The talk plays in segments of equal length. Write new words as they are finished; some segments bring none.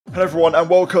Hello everyone and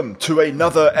welcome to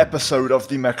another episode of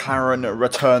the McLaren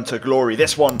Return to Glory.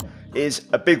 This one is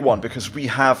a big one because we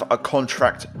have a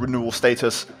contract renewal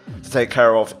status to take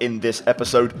care of in this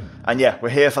episode. And yeah, we're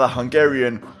here for the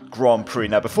Hungarian Grand Prix.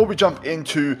 Now before we jump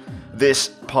into this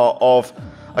part of,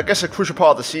 I guess, a crucial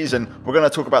part of the season, we're going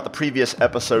to talk about the previous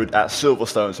episode at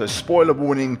Silverstone. So spoiler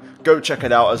warning, go check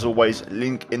it out as always,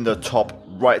 link in the top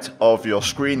right of your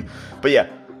screen. But yeah,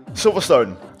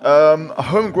 Silverstone. A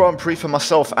home Grand Prix for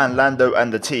myself and Lando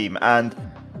and the team, and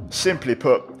simply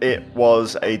put, it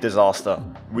was a disaster.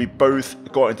 We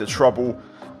both got into trouble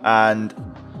and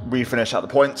we finished at the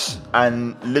points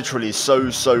and literally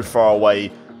so far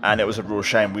away, and it was a real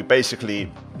shame. We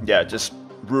basically, just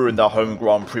ruined our home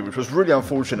Grand Prix, which was really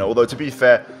unfortunate, although to be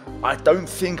fair, I don't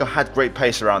think I had great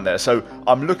pace around there, so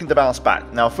I'm looking to bounce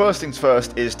back. Now first things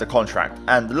first is the contract,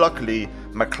 and luckily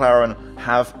McLaren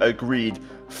have agreed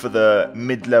for the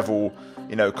mid-level,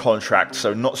 contract.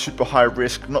 So not super high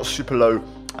risk, not super low,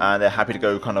 and they're happy to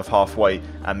go kind of halfway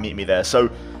and meet me there. So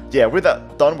yeah, with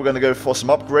that done, we're going to go for some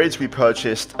upgrades. We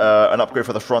purchased an upgrade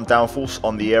for the front downforce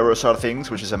on the aero side of things,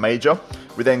 which is a major.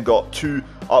 We then got two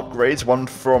upgrades, one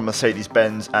from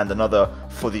Mercedes-Benz and another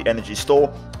for the energy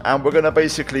store. And we're going to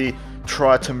basically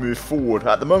try to move forward.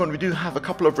 At the moment, we do have a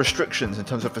couple of restrictions in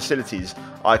terms of facilities.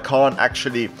 I can't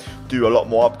actually do a lot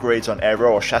more upgrades on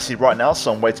aero or chassis right now,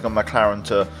 so I'm waiting on McLaren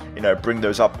to, bring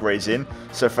those upgrades in.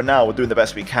 So for now, we're doing the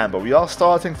best we can, but we are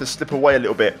starting to slip away a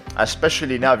little bit,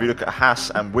 especially now if you look at Haas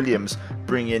and Williams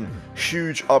bring in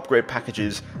huge upgrade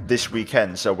packages this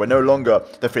weekend. So we're no longer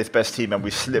the 5th best team, and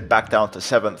we slip back down to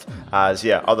 7th as,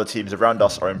 other teams around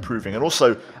us are improving. And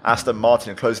also Aston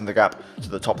Martin closing the gap to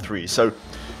the top 3. So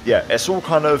yeah, it's all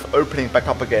kind of opening back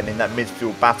up again in that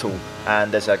midfield battle,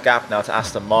 and there's a gap now to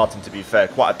Aston Martin, to be fair,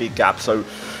 quite a big gap. So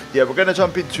yeah, we're going to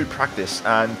jump into practice,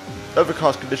 and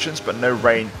overcast conditions but no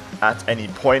rain at any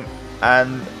point,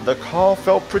 and the car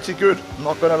felt pretty good,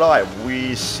 not going to lie.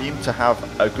 We seem to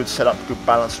have a good setup, good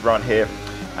balance around here,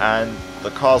 and the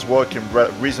car's working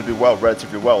reasonably well,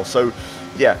 relatively well. So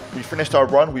yeah, we finished our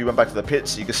run, we went back to the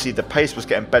pits. You can see the pace was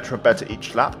getting better and better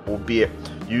each lap, albeit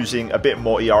using a bit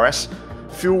more ERS.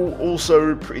 Fuel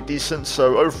also pretty decent,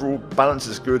 so overall balance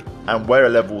is good and wear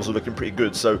levels are looking pretty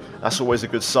good, so that's always a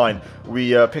good sign.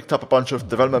 We picked up a bunch of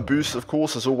development boosts, of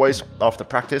course, as always, after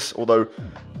practice, although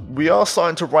we are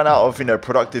starting to run out of,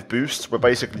 productive boosts. We're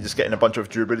basically just getting a bunch of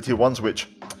durability ones, which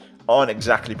aren't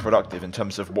exactly productive in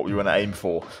terms of what we want to aim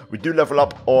for. We do level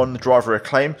up on driver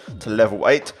acclaim to level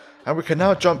 8, and we can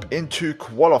now jump into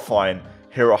qualifying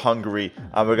here at Hungary,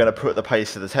 and we're going to put the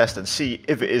pace to the test and see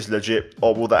if it is legit,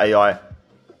 or will the AI,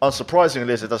 unsurprisingly,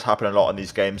 as it does happen a lot in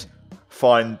these games,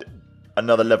 find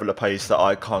another level of pace that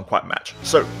I can't quite match.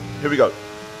 So here we go.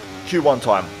 Q1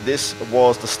 time. This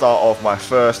was the start of my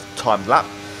first timed lap,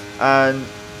 and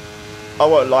I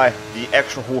won't lie, the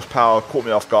extra horsepower caught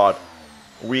me off guard.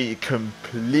 We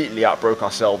completely outbroke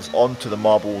ourselves onto the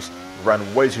marbles,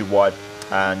 ran way too wide,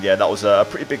 and yeah, that was a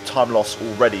pretty big time loss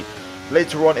already.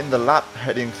 Later on in the lap,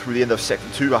 heading through the end of sector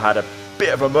 2, I had a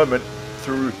bit of a moment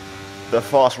through the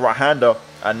fast right-hander,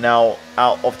 and now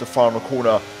out of the final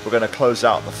corner, we're going to close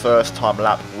out the first time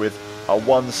lap with a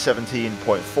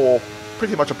 1:17.4,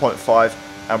 pretty much a 0.5,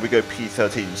 and we go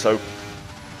P13. So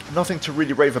nothing to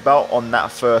really rave about on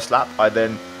that first lap. I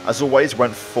then, as always,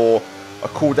 went for a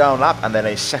cool down lap and then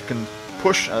a second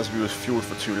push as we was fueled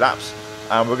for 2 laps,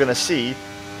 and we're going to see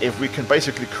if we can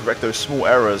basically correct those small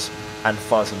errors and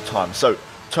find some time. So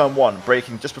turn 1,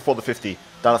 braking just before the 50,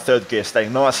 down a 3rd gear,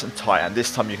 staying nice and tight, and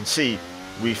this time you can see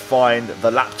we find the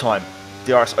lap time.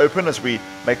 DRS open as we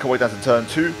make our way down to turn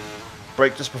 2,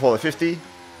 brake just before the 50,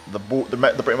 the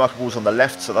brake marker ball's on the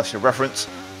left, so that's your reference,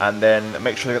 and then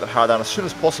make sure you get the power down as soon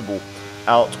as possible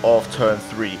out of turn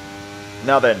 3.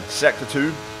 Now then, sector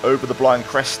 2, over the blind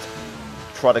crest,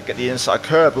 try to get the inside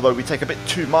curb, although we take a bit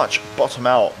too much, bottom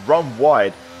out, run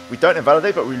wide. We don't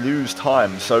invalidate, but we lose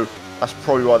time, so that's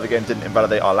probably why the game didn't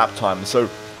invalidate our lap time, so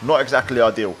not exactly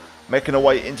ideal. Making our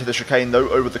way into the chicane though,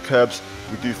 over the curbs,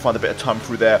 we do find a bit of time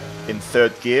through there in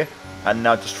 3rd gear, and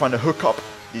now just trying to hook up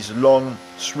these long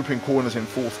swooping corners in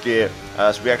 4th gear,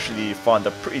 as we actually find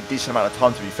a pretty decent amount of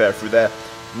time, to be fair, through there.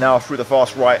 Now through the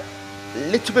fast right,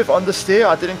 little bit of understeer.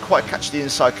 I didn't quite catch the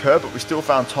inside curb, but we still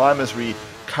found time as we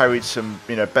carried some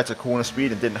better corner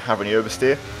speed and didn't have any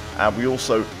oversteer. And we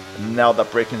also nailed that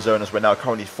braking zone as we're now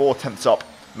currently 4 tenths up,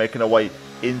 making our way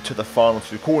into the final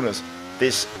 2 corners.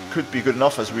 This could be good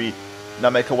enough as we now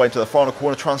make our way into the final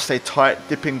corner, try and stay tight,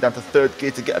 dipping down to 3rd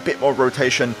gear to get a bit more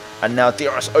rotation, and now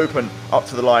DRS open up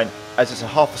to the line as it's a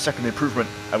half a second improvement,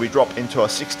 and we drop into a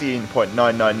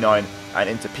 16.999 and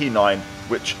into P9,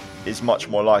 which is much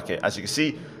more like it. As you can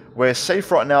see, we're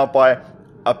safe right now by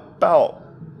about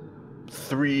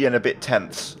 3 and a bit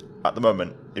tenths at the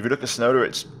moment. If you look at Tsunoda,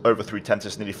 it's over 3 tenths,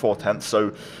 it's nearly 4 tenths.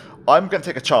 So I'm going to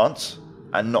take a chance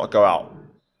and not go out.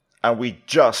 And we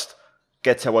just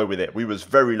get away with it. We was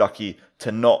very lucky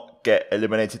to not get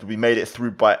eliminated. We made it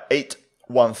through by 8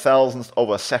 1,000ths of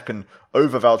a second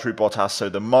over Valtteri Bottas. So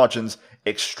the margin's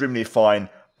extremely fine,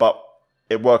 but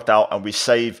it worked out and we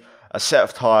save a set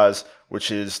of tyres, which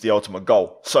is the ultimate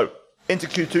goal. So into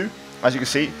Q2, as you can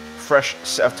see, fresh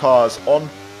set of tyres on.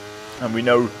 And we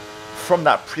know from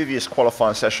that previous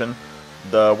qualifying session,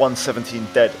 the 117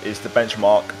 dead is the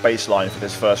benchmark baseline for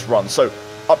this first run. So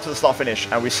up to the start finish,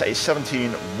 and we say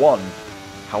 17-1.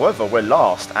 However, we're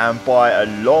last, and by a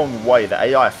long way. The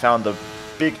AI found a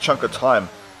big chunk of time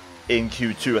in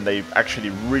Q2, and they actually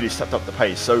really stepped up the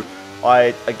pace. So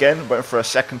I again went for a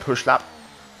second push lap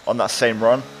on that same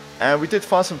run, and we did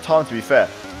find some time, to be fair.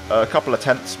 A couple of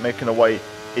tenths making our way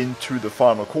into the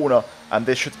final corner, and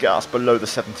this should get us below the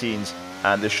 17s,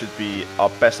 and this should be our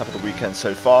best lap of the weekend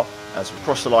so far as we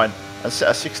cross the line and set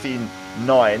a 16.9,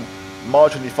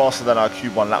 marginally faster than our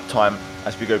Q1 lap time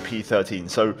as we go P13.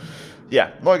 So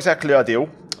yeah, not exactly ideal.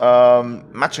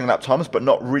 Matching lap times, but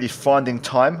not really finding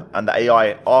time, and the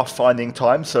AI are finding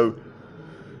time, so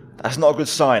that's not a good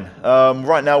sign.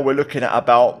 Right now we're looking at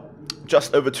about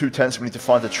just over 2 tenths we need to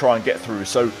find to try and get through.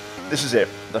 So this is it,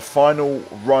 the final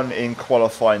run in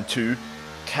qualifying 2.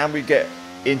 Can we get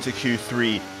into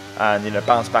Q3 and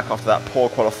bounce back after that poor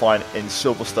qualifying in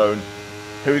Silverstone?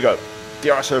 Here we go,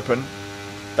 DRS open,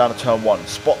 down to turn 1,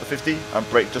 spot the 50 and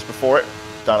brake just before it,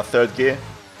 down to 3rd gear.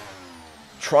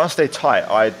 Try and stay tight.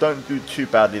 I don't do too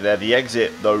badly there. The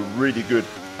exit though really good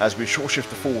as we short shift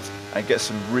to 4th and get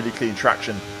some really clean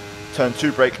traction. Turn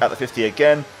 2 brake at the 50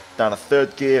 again, down to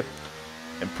 3rd gear.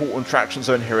 Important traction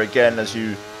zone here again as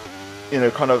you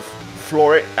kind of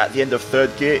floor it at the end of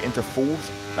 3rd gear into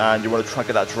 4th, and you want to try and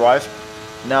get that drive.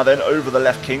 Now then, over the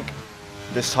left kink,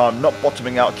 this time not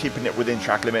bottoming out, keeping it within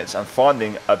track limits and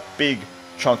finding a big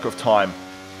chunk of time.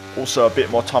 Also a bit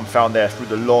more time found there through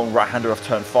the long right-hander of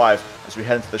turn 5 as we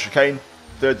head into the chicane.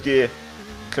 3rd gear,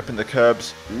 clipping the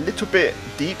curbs, a little bit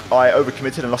deep. I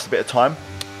overcommitted and lost a bit of time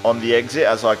on the exit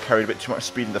as I carried a bit too much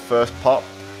speed in the first part.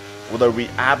 Although we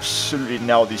absolutely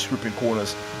nailed these swooping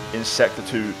corners in sector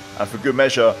 2, and for good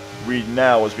measure we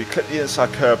now, as we clip the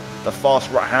inside curb, the fast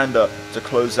right-hander to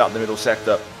close out the middle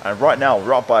sector, and right now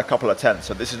we're up by a couple of tenths,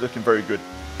 so this is looking very good.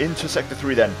 Into sector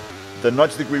 3 then, the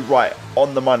 90-degree right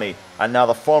on the money, and now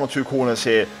the final 2 corners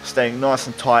here, staying nice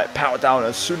and tight, power down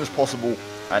as soon as possible,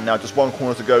 and now just 1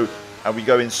 corner to go, and we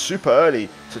go in super early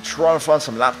to try and find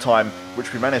some lap time,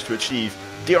 which we managed to achieve.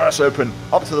 DRS open,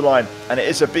 up to the line, and it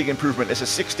is a big improvement. It's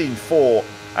a 16.4,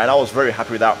 and I was very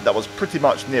happy with that. That was pretty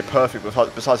much near perfect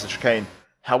besides the chicane.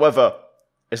 However,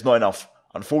 it's not enough.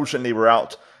 Unfortunately, we're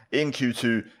out in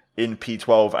Q2 in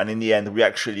P12, and in the end, we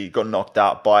actually got knocked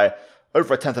out by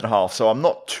over a tenth and a half. So I'm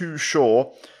not too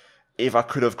sure if I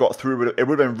could have got through. It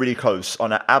would have been really close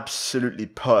on an absolutely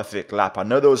perfect lap. I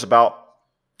know there was about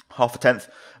half a tenth,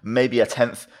 maybe a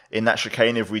tenth in that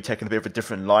chicane if we'd taken a bit of a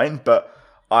different line, but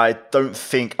I don't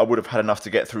think I would have had enough to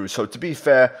get through. So to be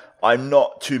fair, I'm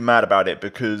not too mad about it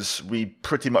because we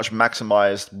pretty much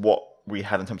maximized what we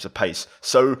had in terms of pace.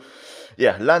 So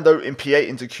yeah, Lando in P8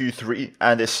 into Q3,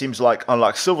 and it seems like,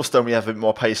 unlike Silverstone, we have a bit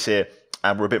more pace here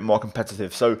and we're a bit more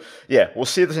competitive. So yeah, we'll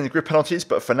see if there's any grid penalties,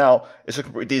 but for now, it's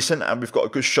looking pretty decent, and we've got a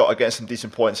good shot against some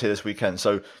decent points here this weekend.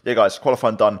 So yeah guys,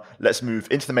 qualifying done. Let's move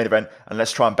into the main event and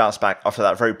let's try and bounce back after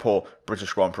that very poor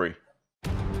British Grand Prix.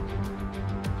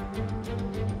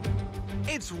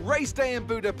 It's race day in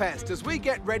Budapest as we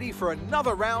get ready for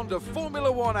another round of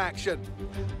Formula One action.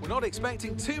 We're not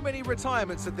expecting too many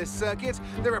retirements at this circuit.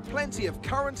 There are plenty of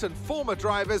current and former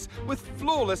drivers with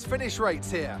flawless finish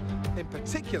rates here. In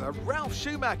particular, Ralf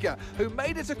Schumacher, who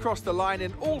made it across the line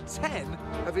in all 10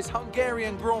 of his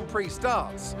Hungarian Grand Prix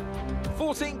starts.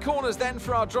 14 corners then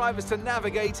for our drivers to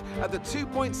navigate at the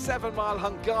 2.7-mile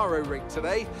Hungaroring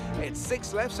today. It's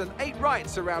 6 lefts and 8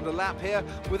 rights around a lap here,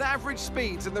 with average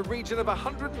speeds in the region of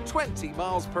 120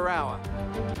 miles per hour.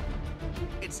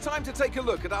 It's time to take a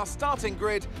look at our starting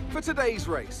grid for today's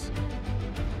race.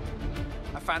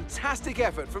 A fantastic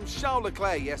effort from Charles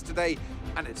Leclerc yesterday,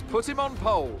 and it's put him on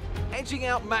pole, edging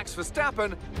out Max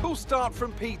Verstappen, who'll start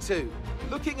from P2.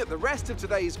 Looking at the rest of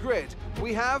today's grid,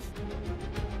 we have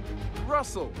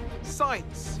Russell,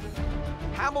 Sainz,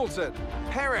 Hamilton,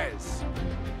 Perez,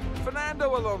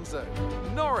 Fernando Alonso,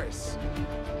 Norris,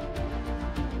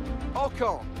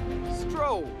 Ocon,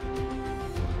 Stroll,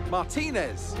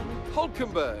 Martinez,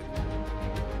 Hülkenberg,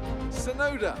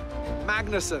 Tsunoda,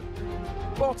 Magnussen,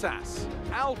 Bottas,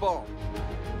 Albon,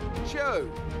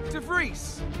 Joe, De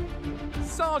Vries,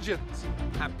 Sargent,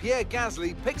 and Pierre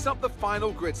Gasly picks up the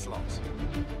final grid slot.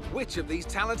 Which of these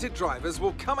talented drivers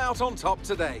will come out on top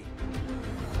today?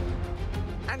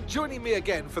 And joining me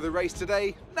again for the race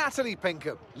today, Natalie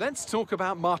Pinkham. Let's talk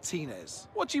about Martinez.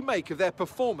 What do you make of their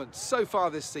performance so far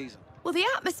this season? Well, the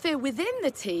atmosphere within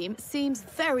the team seems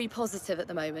very positive at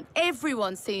the moment.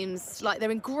 Everyone seems like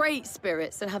they're in great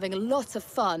spirits and having a lot of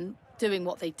fun doing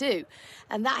what they do.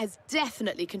 And that has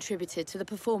definitely contributed to the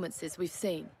performances we've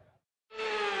seen.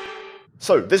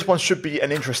 So this one should be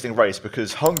an interesting race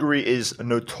because Hungary is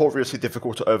notoriously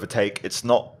difficult to overtake. It's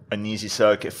not an easy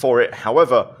circuit for it.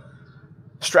 However,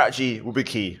 strategy will be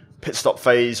key. Pit stop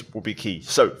phase will be key.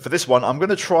 So for this one, I'm going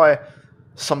to try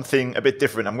something a bit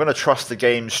different. I'm going to trust the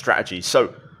game's strategy.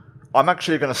 So I'm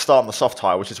actually going to start on the soft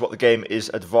tyre, which is what the game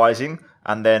is advising,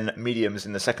 and then mediums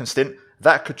in the second stint.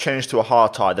 That could change to a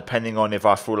hard tyre depending on if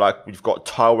I feel like we've got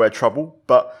tyre wear trouble.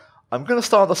 But I'm going to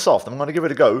start on the soft. I'm going to give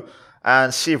it a go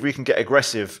and see if we can get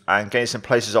aggressive and gain some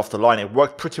places off the line. It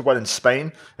worked pretty well in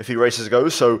Spain a few races ago,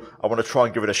 so I want to try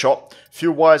and give it a shot.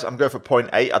 Fuel-wise, I'm going for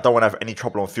 0.8. I don't want to have any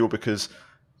trouble on fuel because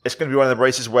it's going to be one of the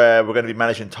races where we're going to be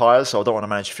managing tyres, so I don't want to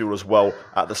manage fuel as well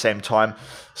at the same time.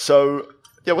 So,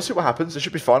 yeah, we'll see what happens. It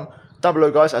should be fun. Down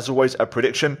below, guys, as always, a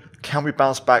prediction. Can we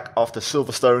bounce back after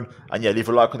Silverstone? And yeah, leave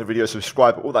a like on the video,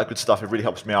 subscribe, all that good stuff. It really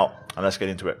helps me out. And let's get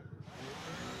into it.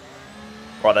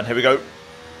 Right then, here we go.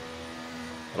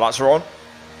 The lights are on.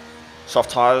 Soft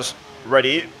tyres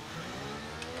ready.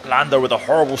 Lando with a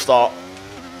horrible start.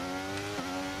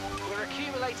 We're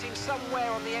accumulating some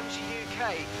wear on the MG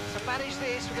UK. To manage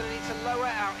this, we're going to need to lower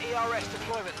our ERS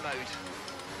deployment mode.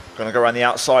 Going to go around the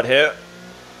outside here.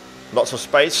 Lots of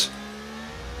space.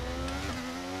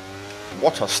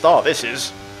 What a start this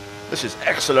is. This is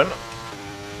excellent.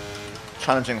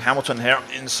 Challenging Hamilton here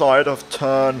inside of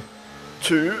turn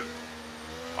 2.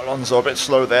 Alonso a bit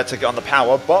slow there to get on the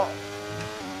power, but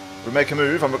we make a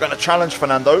move and we're going to challenge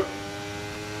Fernando.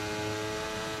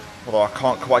 Although I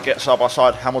can't quite get side by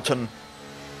side. Hamilton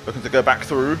looking to go back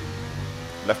through.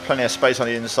 Left plenty of space on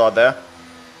the inside there.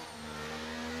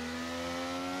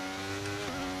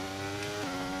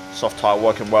 Soft tyre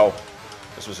working well.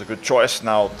 This was a good choice.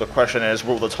 Now the question is,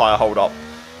 will the tyre hold up?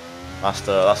 That's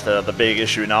the big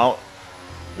issue now.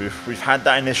 We've had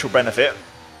that initial benefit,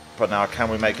 but now can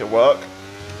we make it work?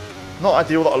 Not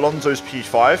ideal that Alonso's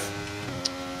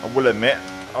P5. I will admit,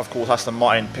 of course, Aston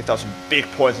Martin picked up some big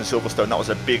points in Silverstone. That was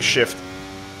a big shift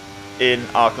in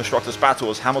our constructors' battle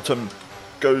as Hamilton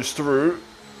goes through.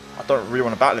 I don't really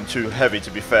want to battle him too heavy, to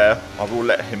be fair. I will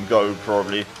let him go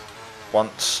probably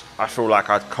once I feel like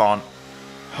I can't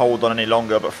hold on any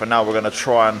longer. But for now, we're going to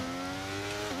try and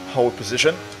hold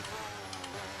position.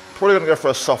 Probably going to go for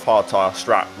a soft hard tyre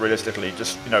strat, realistically.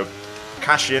 Just, you know,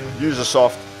 cash in, use a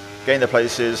soft, gain the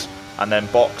places, and then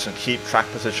box and keep track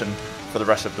position for the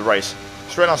rest of the race.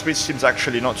 Straight line speed seems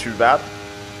actually not too bad.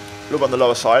 A little bit on the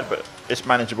lower side, but it's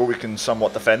manageable. We can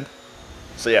somewhat defend.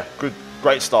 So yeah,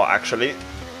 great start actually.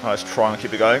 Let's try and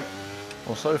keep it going.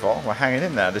 Well, so far we're hanging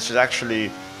in there. This is actually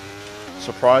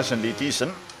surprisingly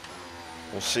decent.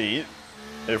 We'll see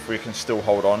if we can still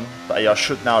hold on. The AR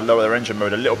should now lower their engine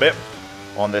mode a little bit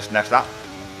on this next lap.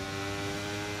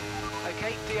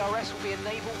 Okay, DRS will be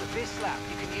enabled this lap.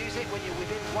 You can use it when you're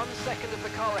within 1 second of the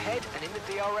car ahead and in the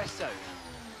DRS zone.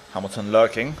 Hamilton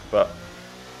lurking, but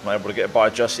not able to get by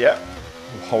just yet.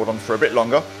 We'll hold on for a bit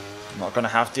longer. I'm not going to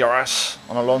have DRS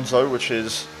on Alonso, which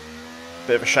is a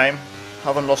bit of a shame.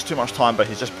 Haven't lost too much time, but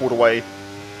he's just pulled away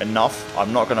enough.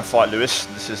 I'm not going to fight Lewis.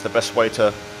 This is the best way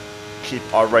to keep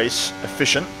our race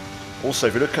efficient. Also,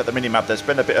 if you look at the minimap, there's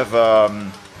been a bit of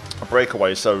a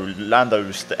breakaway. So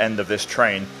Lando's the end of this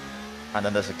train, and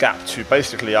then there's a gap to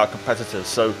basically our competitors.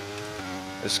 So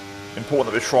it's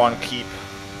important that we try and keep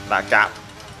that gap.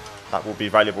 That will be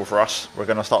valuable for us. We're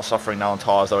going to start suffering now on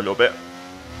tyres though a little bit.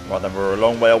 Right then, we're a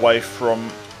long way away from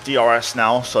DRS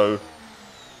now, so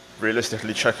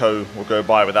realistically Checo will go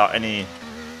by without any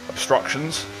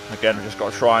obstructions. Again, we've just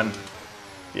got to try and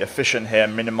be efficient here,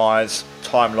 minimise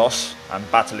time loss and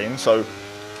battling, so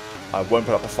I won't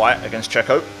put up a fight against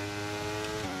Checo.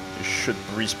 He should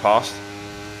breeze past.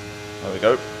 There we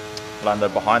go. Lando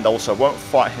behind. I also won't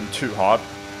fight him too hard,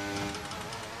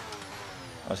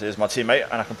 as he is my teammate,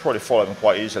 and I can probably follow him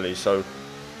quite easily, so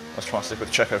let's try and stick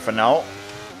with Checo for now.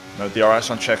 No DRS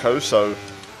on Checo, so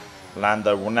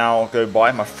Lando will now go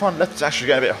by. My front left is actually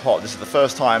getting a bit hot. This is the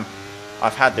first time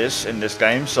I've had this in this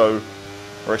game, so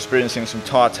we're experiencing some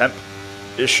tyre temp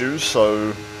issues,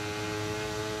 so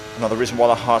another reason why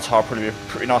the hard tyre probably be a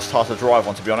pretty nice tyre to drive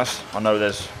on, to be honest. I know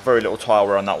there's very little tyre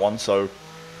wear on that one, so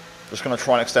just going to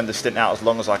try and extend this stint out as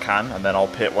long as I can, and then I'll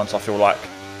pit once I feel like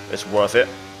it's worth it.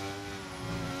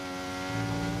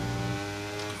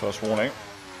 First warning.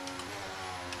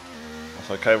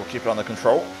 That's okay, we'll keep it under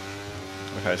control.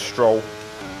 Okay, Stroll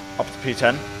up to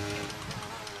P10.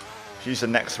 He's the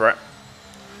next threat.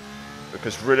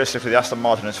 Because realistically, the Aston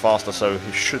Martin is faster, so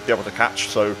he should be able to catch.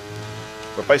 So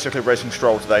we're basically racing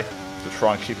Stroll today to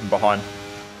try and keep him behind.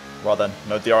 Rather than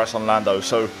no DRS on Lando.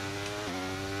 So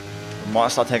we might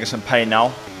start taking some pain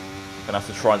now. Gonna have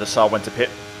to try and decide when to pit.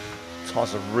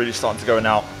 Tires are really starting to go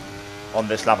now on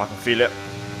this lap. I can feel it.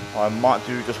 I might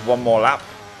do just one more lap,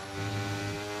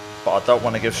 but I don't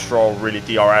want to give Stroll really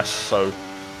DRS, so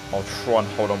I'll try and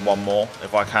hold on one more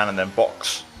if I can and then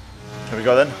box. Here we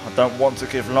go then. I don't want to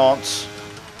give Lance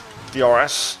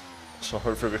DRS, so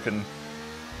hopefully we can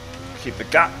keep the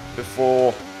gap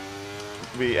before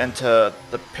we enter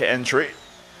the pit entry.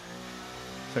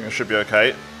 I think it should be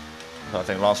okay. I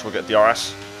think Lance will get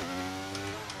DRS.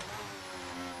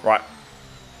 Right,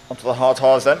 onto the hard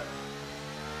tyres then.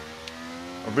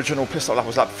 Original pit stop lap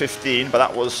was lap 15, but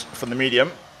that was for the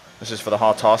medium. This is for the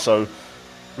hard tyre, so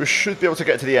we should be able to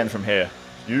get to the end from here.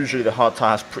 Usually the hard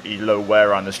tyre has pretty low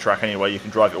wear on this track anyway, you can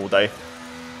drive it all day.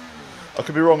 I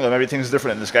could be wrong though, maybe things are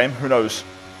different in this game, who knows.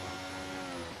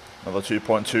 Another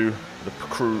 2.2, the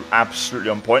crew absolutely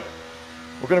on point.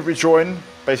 We're going to rejoin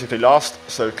basically last,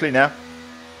 so clean air,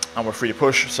 and we're free to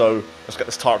push, so let's get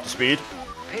this tyre up to speed.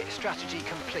 Pit strategy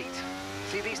complete.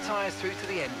 See these tyres through to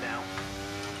the end now.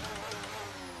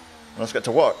 Let's get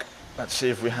to work. Let's see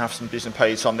if we have some decent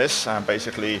pace on this and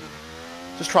basically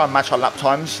just try and match our lap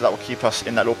times, so that will keep us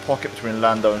in that little pocket between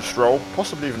Lando and Stroll,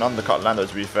 possibly even undercut Lando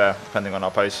to be fair, depending on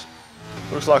our pace.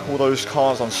 Looks like all those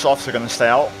cars on softs are going to stay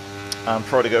out and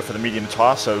probably go for the medium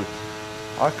tyre, so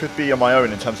I could be on my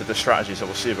own in terms of this strategy, so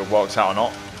we'll see if it works out or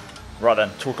not. Right then,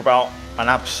 talk about an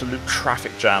absolute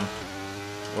traffic jam.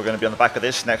 We're going to be on the back of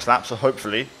this next lap, so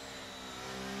hopefully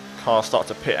cars start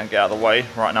to pit and get out of the way.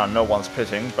 Right now no one's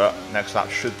pitting, but next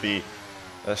lap should be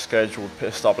a scheduled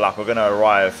pit stop lap. We're going to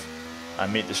arrive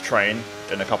and meet this train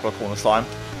in a couple of corners time.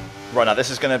 Right now this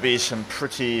is going to be some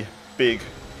pretty big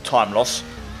time loss.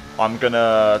 I'm going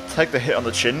to take the hit on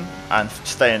the chin and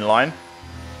stay in line.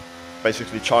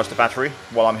 Basically charge the battery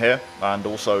while I'm here and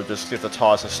also just give the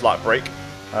tyres a slight break.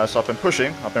 So I've been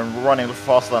pushing, I've been running a little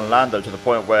faster than Lando to the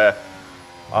point where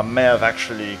I may have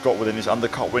actually got within his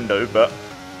undercut window, but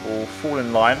we'll fall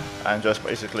in line and just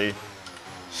basically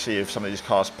see if some of these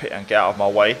cars pit and get out of my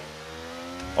way.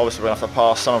 Obviously we're going to have to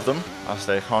pass some of them as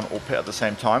they can't all pit at the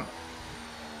same time.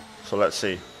 So let's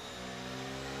see.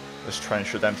 This train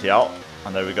should empty out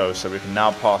and there we go. So we can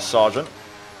now pass Sargent.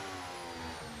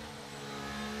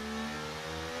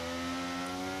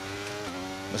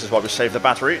 This is why we save the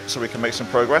battery, so we can make some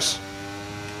progress.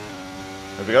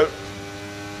 There we go.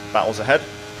 Battles ahead.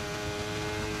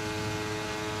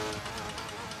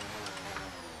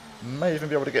 May even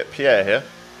be able to get Pierre here,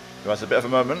 who has a bit of a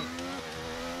moment.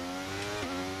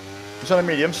 He's on a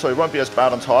medium, so he won't be as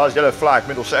bad on tyres. Yellow flag,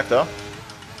 middle sector.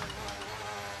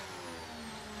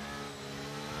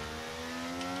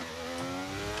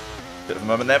 Bit of a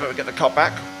moment there, but we get the cut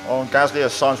back on Gasly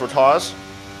as Sainz retires.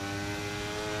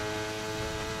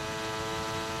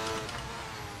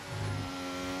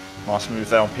 Nice move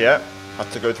there on Pierre. Had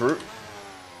to go through.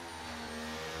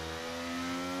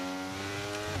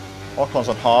 Ocon's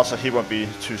on hard, so he won't be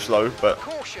too slow, but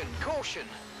Caution, caution.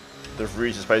 De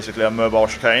Vries is basically a mobile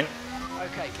chicane.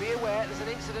 Okay, be aware there's an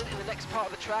incident in the next part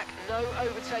of the track. No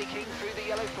overtaking through the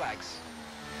yellow flags.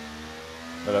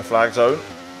 Yellow flag zone.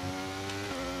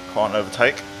 Can't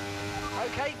overtake.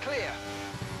 Okay, clear.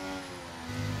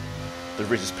 De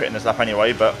Vries is pitting this lap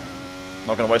anyway, but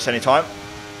not going to waste any time.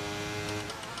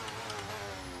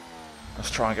 Let's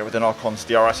try and get within Ocon's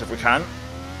DRS if we can.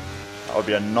 That would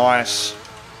be a nice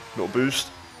little boost.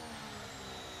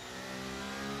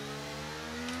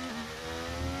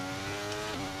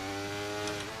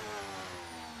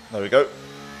 There we go.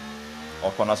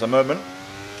 Ocon has a moment.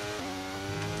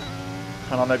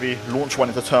 Can I maybe launch one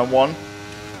into turn one?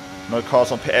 No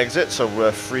cars on pit exit, so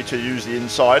we're free to use the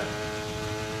inside.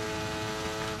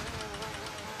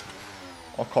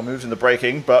 Ocon moves in the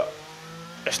braking, but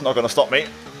it's not going to stop me.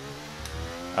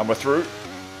 And we're through.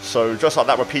 So just like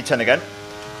that, we're P10 again.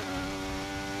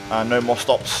 And no more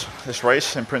stops this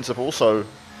race in principle, so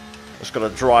just got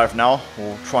to drive now.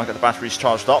 We'll try and get the batteries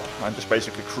charged up and just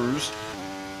basically cruise.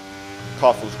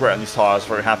 Car feels great on these tyres,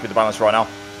 very happy with the balance right now.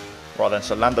 Right then,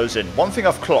 so Lando's in. One thing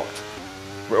I've clocked,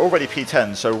 we're already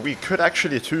P10, so we could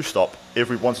actually two-stop if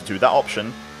we wanted to. That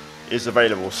option is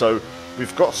available. So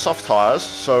we've got soft tyres,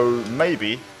 so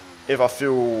maybe if I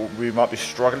feel we might be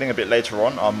struggling a bit later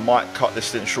on, I might cut this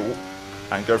stint short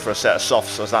and go for a set of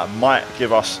softs, as that might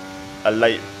give us a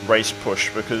late race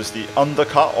push, because the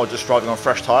undercut or just driving on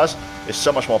fresh tyres is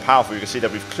so much more powerful. You can see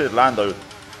that we've cleared Lando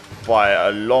by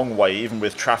a long way, even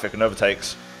with traffic and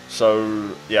overtakes.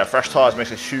 So yeah, fresh tyres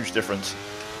makes a huge difference.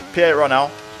 P8 right now,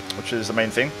 which is the main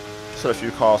thing. Still a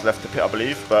few cars left to pit, I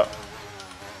believe, but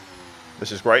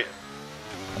this is great.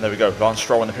 And there we go, Lance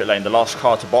Stroll in the pit lane, the last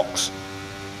car to box.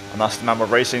 And that's the man we're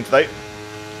racing today.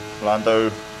 Lando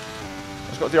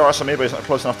has got DRS on me, but he's not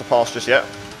close enough to pass just yet.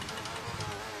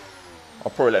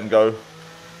 I'll probably let him go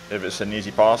if it's an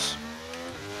easy pass.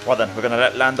 Right then, we're going to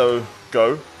let Lando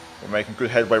go. We're making good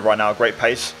headway right now, great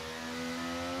pace.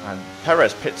 And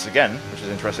Perez pits again, which is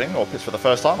interesting, or pits for the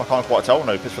first time. I can't quite tell.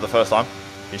 No, he pits for the first time.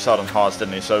 He started on hards,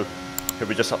 didn't he? So he'll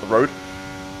be just up the road.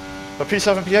 But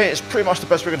P7, P8 is pretty much the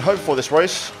best we can hope for this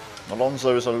race.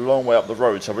 Alonso is a long way up the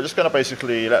road, so we're just going to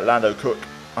basically let Lando cook,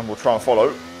 and we'll try and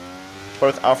follow.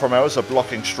 Both Alfa Romeos are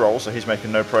blocking Stroll, so he's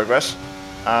making no progress.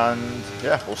 And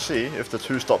yeah, we'll see if the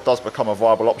two-stop does become a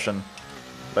viable option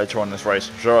later on in this race.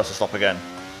 Zhou has to stop again.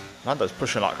 Lando's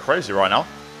pushing like crazy right now.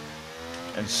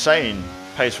 Insane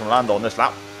pace from Lando on this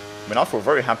lap. I mean, I feel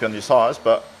very happy on these tyres,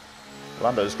 but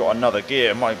Lando's got another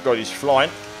gear. My God, he's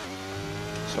flying.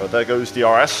 So there goes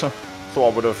DRS.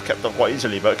 Thought I would have kept up quite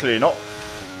easily, but clearly not.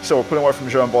 So we're pulling away from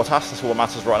Zhou and Bottas. That's all that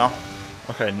matters right now.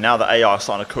 Okay, now the AI is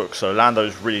starting to cook. So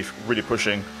Lando's really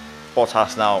pushing.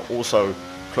 Bottas now also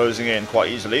closing in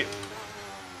quite easily.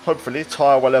 Hopefully,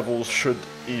 tyre wear levels should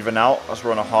even out as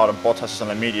we're on a hard and Bottas is on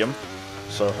a medium.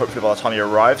 So hopefully by the time he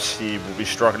arrives, he will be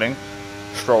struggling.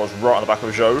 Stroll is right on the back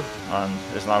of Zhou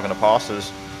and is now going to pass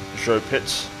as Zhou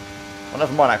pits. Well,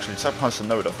 never mind actually, it's behind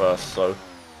Tsunoda first. So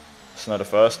Tsunoda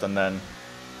first and then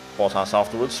Bottas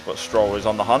afterwards, but Stroll is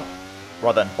on the hunt.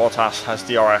 Right then, Bottas has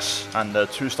DRS and the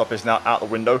two-stop is now out the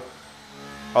window.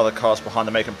 Other cars behind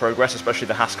are making progress, especially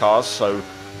the Haas cars, so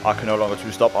I can no longer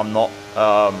two-stop. I'm not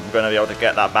going to be able to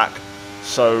get that back.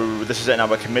 So this is it now,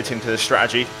 we're committing to this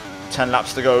strategy. 10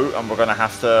 laps to go and we're going to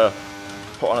have to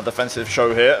put on a defensive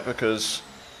show here, because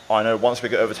I know once we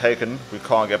get overtaken, we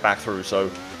can't get back through.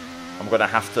 So I'm going to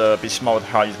have to be smart with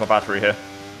how I use my battery here.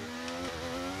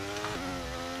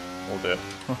 Oh dear.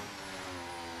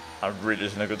 That really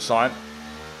isn't a good sign.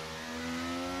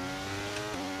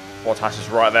 Bottas is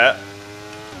right there.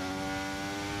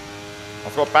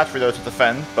 I've got battery though to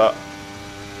defend, but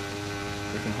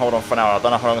we can hold on for now. I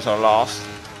don't know how long it's going to last.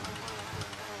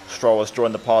 Stroll has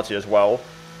joined the party as well.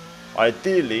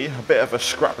 Ideally, a bit of a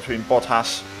scrap between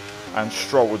Bottas and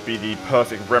Stroll would be the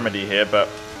perfect remedy here, but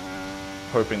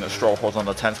hoping that Stroll holds on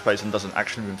to 10th place and doesn't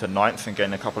actually move to 9th and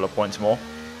gain a couple of points more.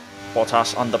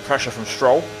 Bottas under pressure from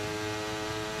Stroll.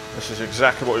 This is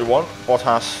exactly what we want.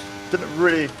 Bottas didn't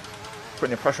really put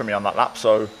any pressure on me on that lap,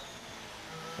 so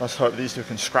let's hope these two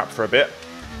can scrap for a bit.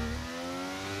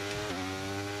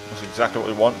 That's exactly what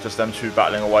we want, just them two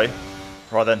battling away.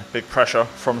 Right then, big pressure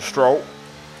from Stroll,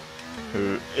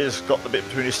 who is got the bit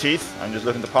between his teeth and just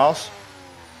looking to pass.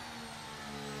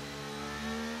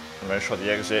 And make sure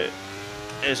the exit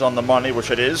is on the money,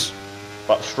 which it is,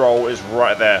 but Stroll is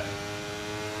right there.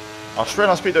 Our straight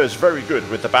line speed though is very good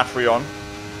with the battery on.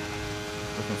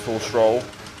 Looking full Stroll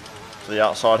to the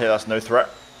outside here, that's no threat.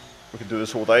 We can do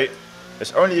this all day.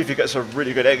 It's only if he gets a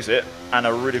really good exit and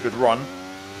a really good run.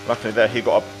 Luckily there he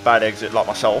got a bad exit like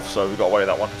myself, so we got away with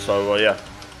that one. So yeah,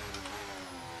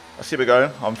 let's keep it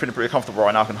going. I'm feeling pretty comfortable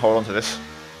right now, I can hold on to this.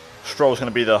 Stroll's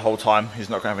going to be there the whole time. He's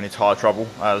not going to have any tyre trouble,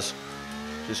 as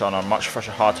he's on a much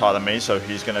fresher hard tyre than me, so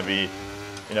he's going to be,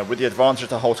 you know, with the advantage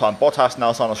the whole time. Bottas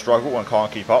now starting to struggle and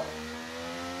can't keep up.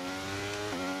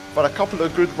 But a couple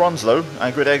of good runs though,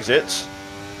 and good exits.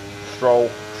 Stroll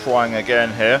trying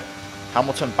again here.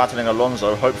 Hamilton battling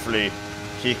Alonso. Hopefully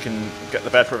he can get the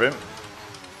better of him.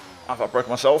 I thought I broke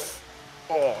myself.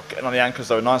 Oh, getting on the anchors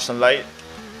though, nice and late.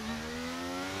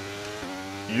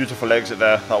 Beautiful exit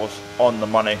there. That was on the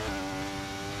money.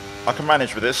 I can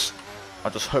manage with this. I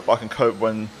just hope I can cope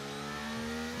when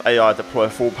AI deploy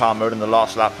full power mode in the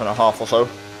last lap and a half or so.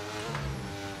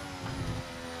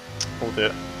 Oh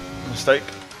dear. Mistake.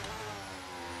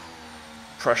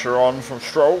 Pressure on from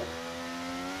Stroll.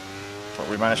 But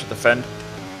we managed to defend.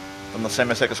 Done the same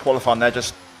mistake as qualifying there,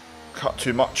 just cut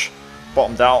too much.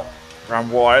 Bottomed out, ran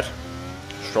wide.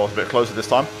 Stroll's a bit closer this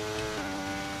time.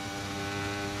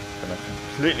 Gonna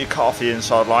completely cut off the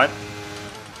inside line.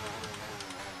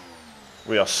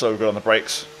 We are so good on the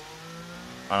brakes.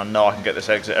 And I know I can get this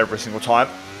exit every single time.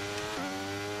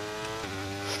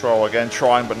 Stroll again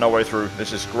trying, but no way through.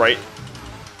 This is great.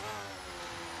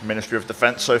 Ministry of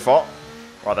Defence so far.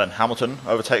 Right then, Hamilton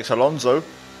overtakes Alonso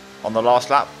on the last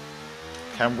lap.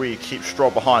 Can we keep Stroll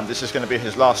behind? This is going to be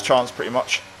his last chance pretty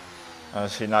much,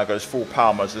 as he now goes full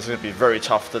power mode. So this is going to be very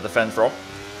tough to defend from.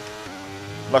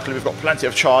 Luckily we've got plenty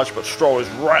of charge, but Stroll is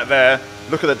right there.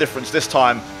 Look at the difference this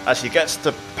time as he gets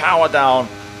to power down.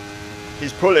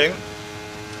 He's pulling.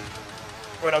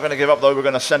 We're not going to give up though, we're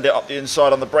going to send it up the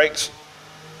inside on the brakes.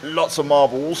 Lots of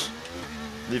marbles,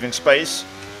 leaving space,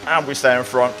 and we stay in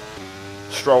front.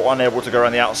 Stroll unable to go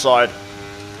around the outside.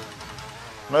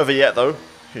 Not over yet though.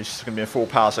 He's going to be in full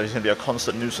power, so he's going to be a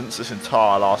constant nuisance this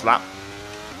entire last lap.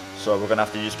 So we're going to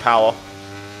have to use power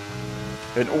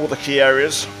in all the key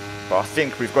areas. But I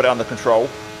think we've got it under control,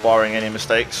 barring any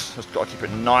mistakes. Just got to keep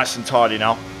it nice and tidy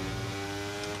now.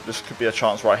 This could be a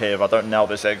chance right here if I don't nail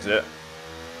this exit.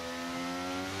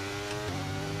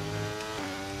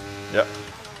 Yep.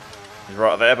 He's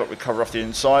right there, but we cover off the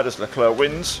inside as Leclerc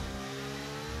wins.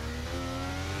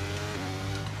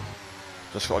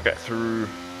 Just got to get through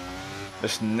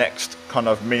this next kind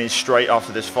of mini straight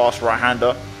after this fast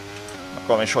right-hander. I've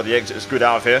got to make sure the exit is good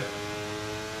out of here.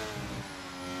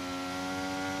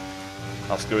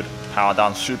 That's good. Power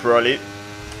down super early.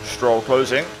 Stroll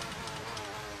closing.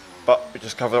 But we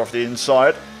just cover off the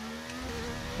inside.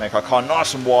 Make our car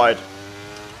nice and wide.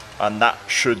 And that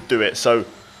should do it. So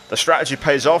the strategy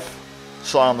pays off.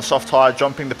 Slide on the soft tyre,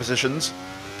 jumping the positions.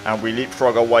 And we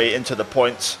leapfrog our way into the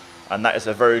points. And that is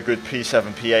a very good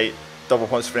P7, P8 double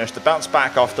points finish to bounce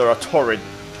back after a torrid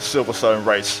Silverstone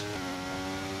race.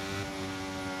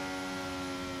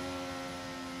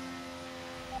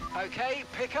 Okay,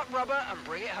 pick up rubber and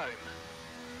bring it home.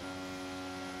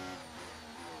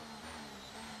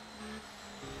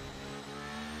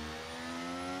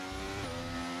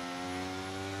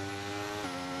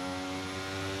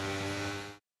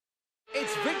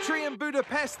 It's victory in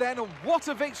Budapest then, and what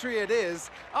a victory it is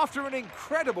after an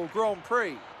incredible Grand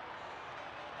Prix.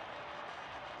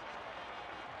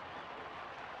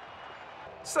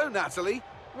 So Natalie,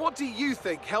 what do you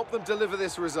think helped them deliver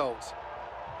this result?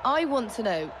 I want to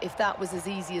know if that was as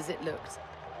easy as it looked.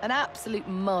 An absolute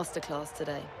masterclass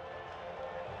today.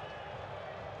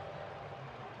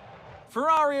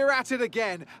 Ferrari are at it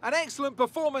again. An excellent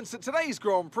performance at today's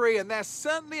Grand Prix, and they're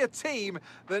certainly a team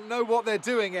that know what they're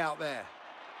doing out there.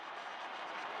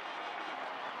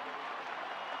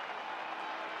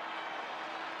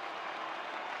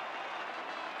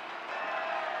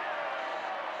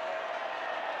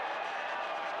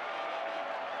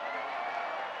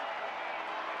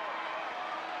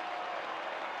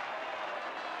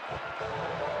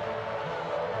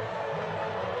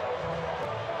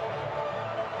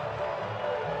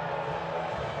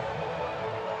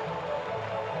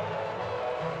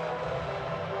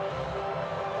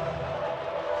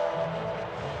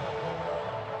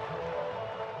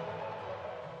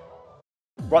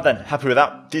 Right then, happy with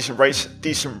that. Decent race,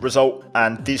 decent result,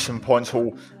 and decent points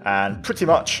haul. And pretty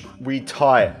much we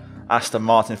tie Aston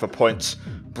Martin for points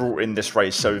brought in this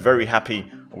race. So very happy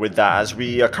with that, as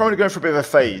we are currently going for a bit of a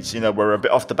phase. You know, we're a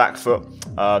bit off the back foot,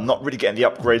 not really getting the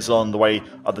upgrades on the way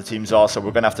other teams are, so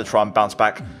we're going to have to try and bounce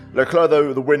back. Leclerc,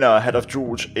 though, the winner ahead of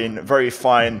George in very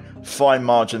fine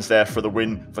margins there for the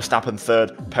win. Verstappen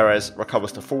third, Perez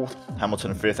recovers to fourth,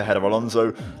 Hamilton fifth ahead of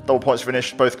Alonso. Double points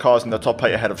finish, both cars in the top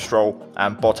 8 ahead of Stroll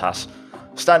and Bottas.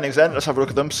 Standings then, let's have a look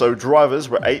at them. So drivers,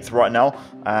 we're 8th right now,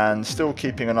 and still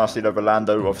keeping a nice lead over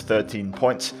Lando of 13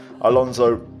 points.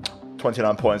 Alonso,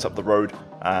 29 points up the road,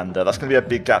 and that's going to be a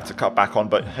big gap to cut back on,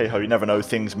 but hey ho, you never know,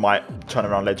 things might turn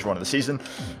around later on in the season.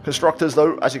 Constructors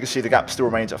though, as you can see, the gap still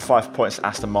remains at 5 points to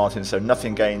Aston Martin, so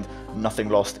nothing gained, nothing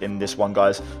lost in this one,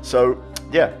 guys. So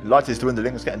yeah, light is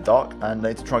dwindling, it's getting dark, and I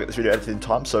need to try and get this video edited in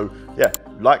time, so yeah,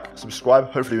 like,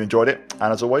 subscribe, hopefully you enjoyed it,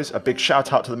 and as always, a big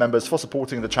shout out to the members for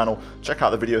supporting the channel. Check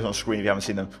out the videos on screen if you haven't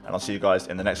seen them, and I'll see you guys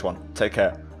in the next one. Take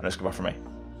care, and it's goodbye from me.